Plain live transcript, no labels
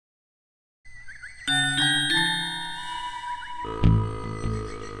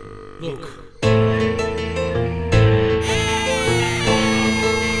Look.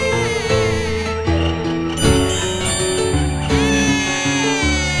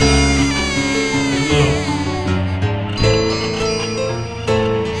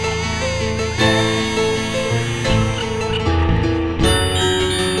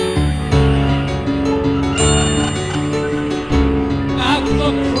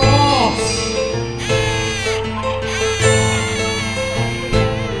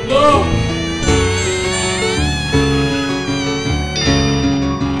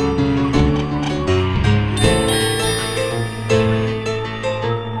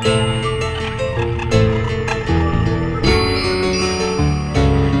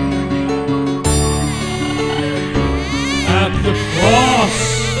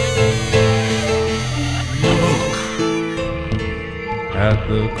 At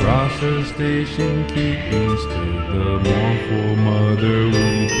the crosser station, keeping still, the mournful mother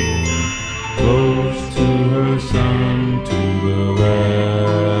weeping, close to her son to the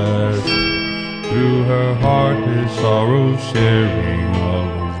last. Through her heart his sorrow sharing, all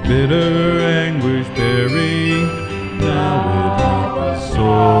his bitter anguish bearing. Now with the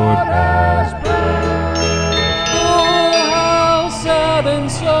sword has passed. Oh, how sad and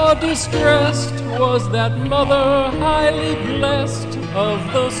so distressed was that mother highly blessed of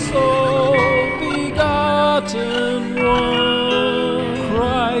the sole-begotten one.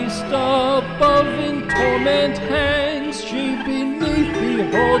 Christ above in torment hangs, she beneath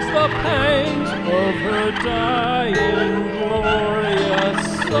beholds the pangs of her dying glorious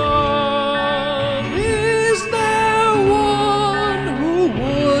Son. Is there one who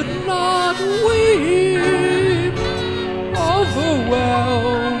would not weep,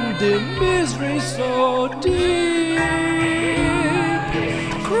 overwhelmed in misery so deep?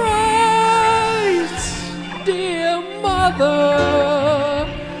 Christ's dear mother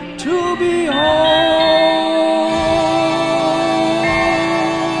to behold.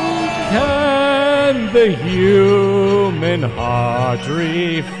 Can the human heart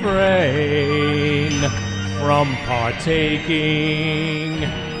refrain from partaking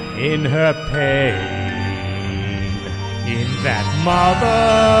in her pain, in that mother's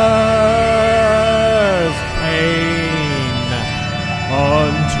pain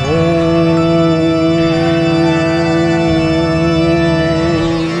untold?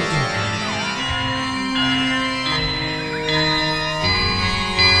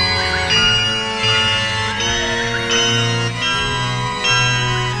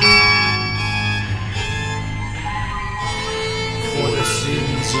 For the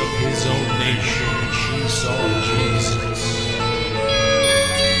sins of his own nation she saw Jesus,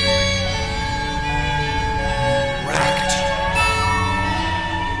 wracked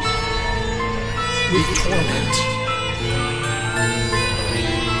with torment,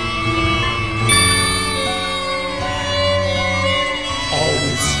 all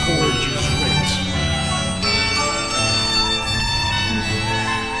with scourges rent.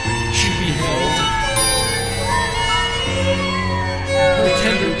 She beheld her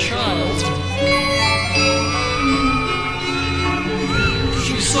tender child.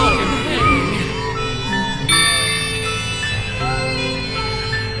 She saw him hang.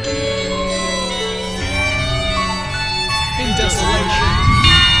 In desolation,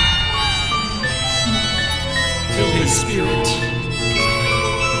 till his spirit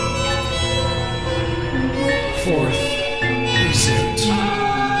forth he sent.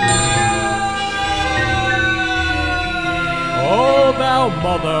 O thou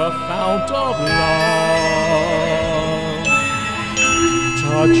mother, fount of love,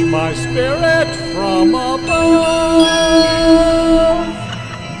 touch my spirit from above.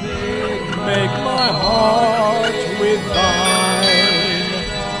 Make my heart with thine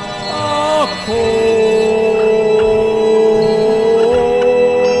accord.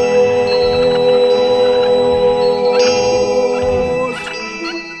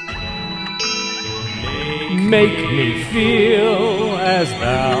 Make me feel as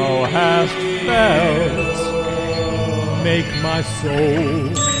thou hast felt. Make my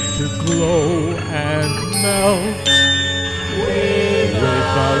soul to glow and melt with the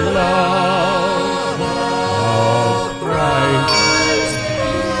love of Christ,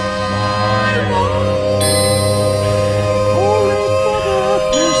 my Lord. Holy Mother,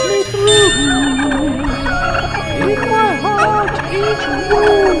 pierce me through, in my heart each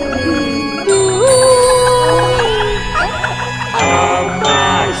wound renew.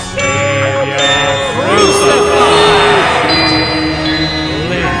 My Savior crucified,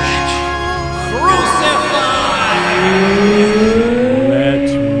 lynched, crucified.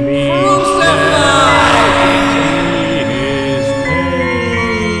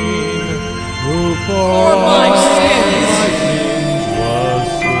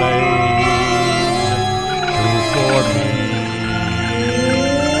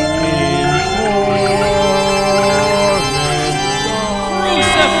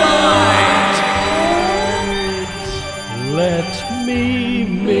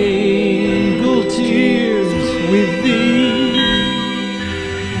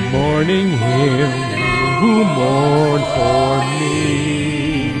 mourning him who mourned for me.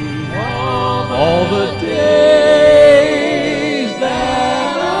 All the days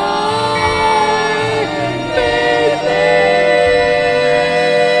that I made there,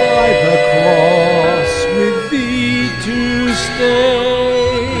 by the cross with thee to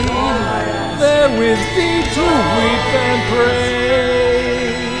stay, there with thee to weep and pray,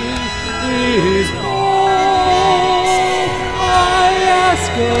 is all I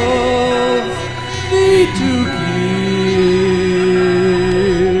ask of thee to give.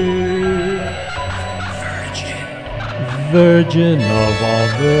 Virgin of all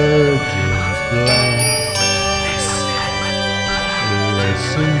virgins blessed,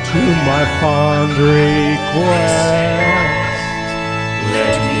 listen to my fond request.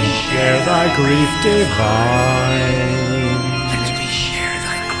 Let me share thy grief divine. Let me share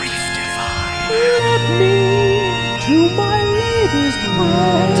thy grief divine. Let me to my latest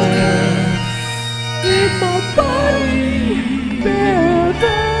breath in my body bear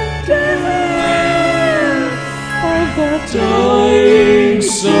the death of the dying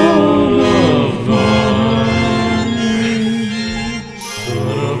soul of mine. Son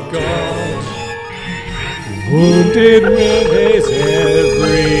of God, wounded with his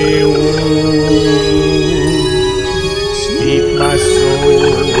every wound, steep my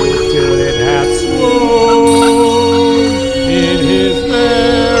soul till it hath swoon in his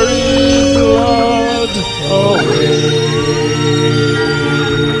very blood away.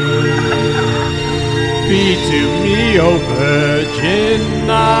 Be to me, O Virgin,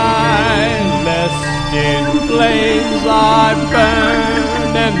 nigh, lest in flames I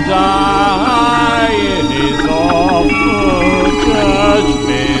burn and die in his awful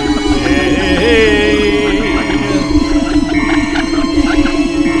judgment day.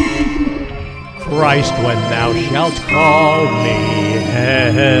 Christ, when thou shalt call me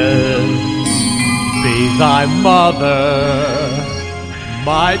hence, be thy mother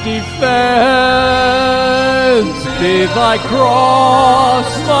my defense, be thy cross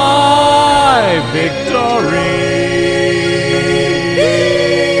my victory.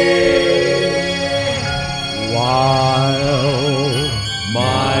 While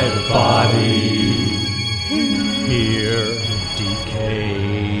my body here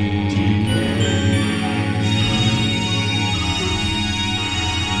decays,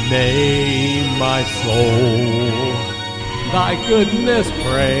 may my soul thy goodness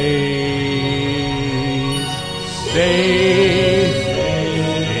praise, safe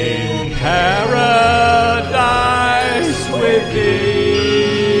in paradise.